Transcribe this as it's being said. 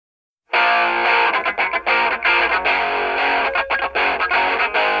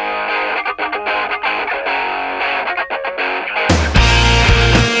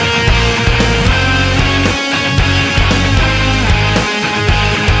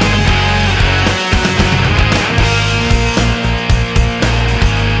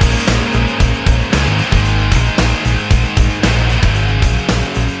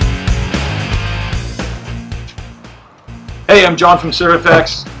I'm John from Surf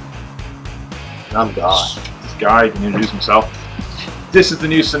FX. And I'm Guy. This guy can introduce himself. This is the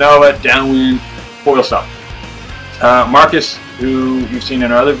new Sunova Downwind Foil Stop. Marcus, who you've seen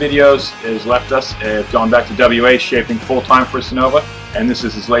in our other videos, has left us, gone back to WA shaping full-time for Sunova, and this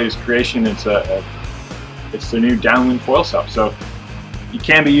is his latest creation. It's the new Downwind Foil Stop. So it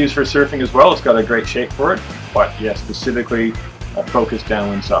can be used for surfing as well. It's got a great shape for it, but yeah, specifically a focused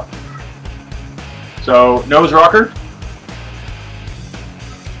downwind stop. So nose rocker.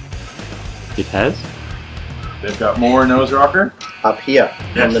 It has? They've got more nose rocker. Up here,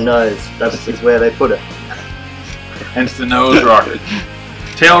 Yes. on the nose. This is where they put it. Hence the nose rocker.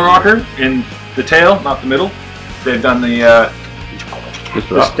 Tail rocker in the tail, not the middle. They've done the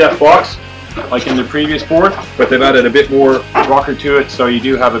step box like in the previous board, but they've added a bit more rocker to it, so you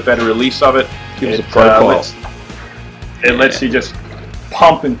do have a better release of it. Gives a profile. It lets you just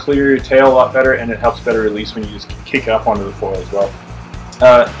pump and clear your tail a lot better, and it helps better release when you just kick up onto the foil as well.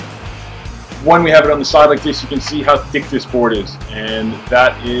 When we have it on the side like this, you can see how thick this board is, and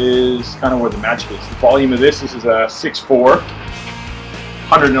that is kind of where the magic is. The volume of this is a 6'4",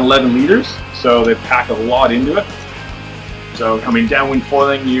 111 liters, so they pack a lot into it. So, I mean, downwind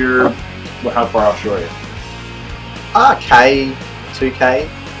foiling, you're, well, how far offshore are you? K,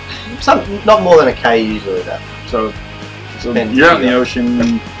 2K, not more than a K usually though. So you're out in the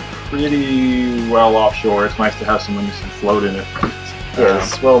ocean, pretty well offshore. It's nice to have some float in it. Yeah, the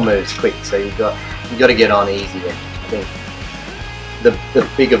swell moves quick, so you got to get on easy. And I think the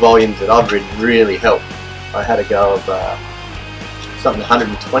bigger volumes that I've ridden really help. I had a go of something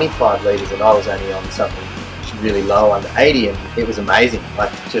 125 liters, and I was only on something really low under 80, and it was amazing. Like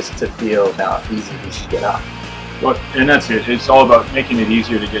just to feel how easy it is to get up. Well, and that's it. It's all about making it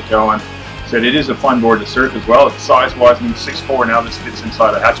easier to get going. So it is a fun board to surf as well. Size-wise, I mean, 6'4", now this fits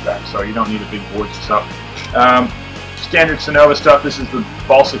inside a hatchback, so you don't need a big board to stuff. Standard Sunova stuff. This is the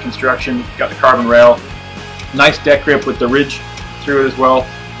balsa construction. Got the carbon rail, nice deck grip with the ridge through it as well,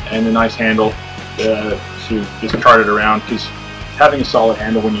 and a nice handle to just cart it around. Because having a solid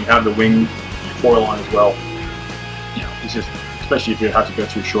handle when you have the wing, your foil on as well, you know, it's just, especially if you have to go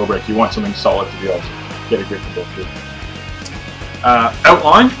through shore break, you want something solid to be able to get a grip and go through.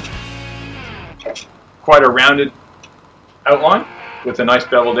 Outline, quite a rounded outline with a nice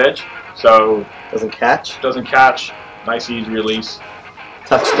beveled edge, so Doesn't catch. Nice easy release.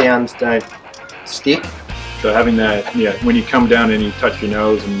 Touchdowns don't stick. So having that, yeah, when you come down and you touch your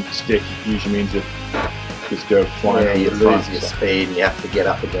nose and stick, it usually means it just go flying. Yeah, you over the front, lose your so. speed and you have to get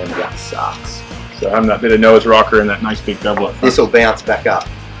up again. That sucks. So having that bit of nose rocker and that nice big bevel up front. This will bounce back up.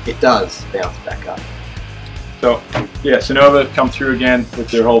 It does bounce back up. So yeah, Sunova come through again with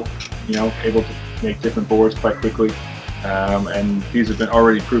their whole, you know, able to make different boards quite quickly, and these have been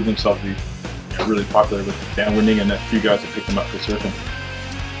already proved themselves to be, you know, really popular with downwinding, and a few guys have picked them up for surfing.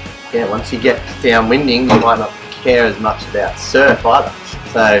 Yeah, once you get downwinding, you might not care as much about surf either.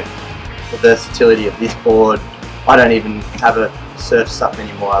 So the versatility of this board, I don't even have a surf sup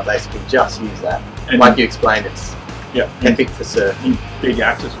anymore. I basically just use that. And like you explained, it's epic for surf. Big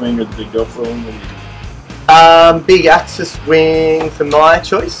axis wing or the big GoPro wing? Big axis wing for my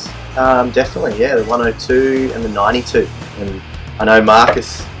choice. Definitely, yeah, the 102 and the 92. And I know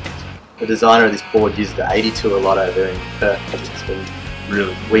Marcus, the designer of this board, used the 82 a lot over in Perth. It's been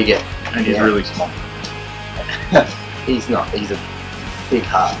Really? we get, And he's really small. He's not. He's a big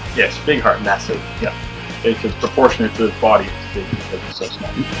heart, Yes, big heart. massive. Yeah. It's proportionate to his body. It's big because he's so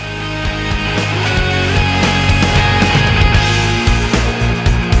small.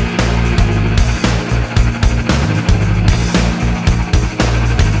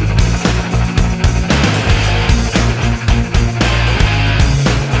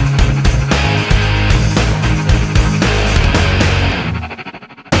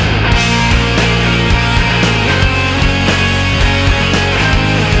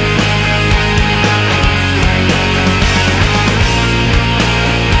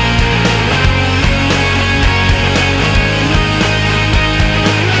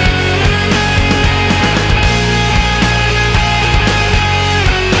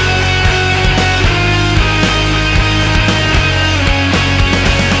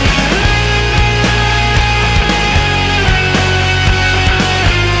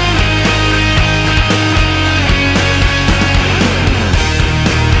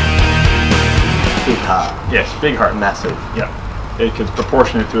 Big heart, Yes, big heart. massive. Yeah. It's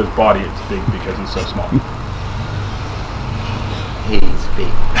proportionate to his body. It's big because he's so small. He's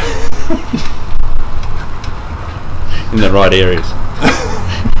big. In the right areas.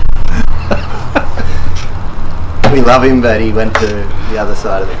 We love him, but he went to the other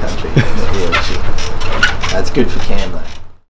side of the country. That's good for Cam though.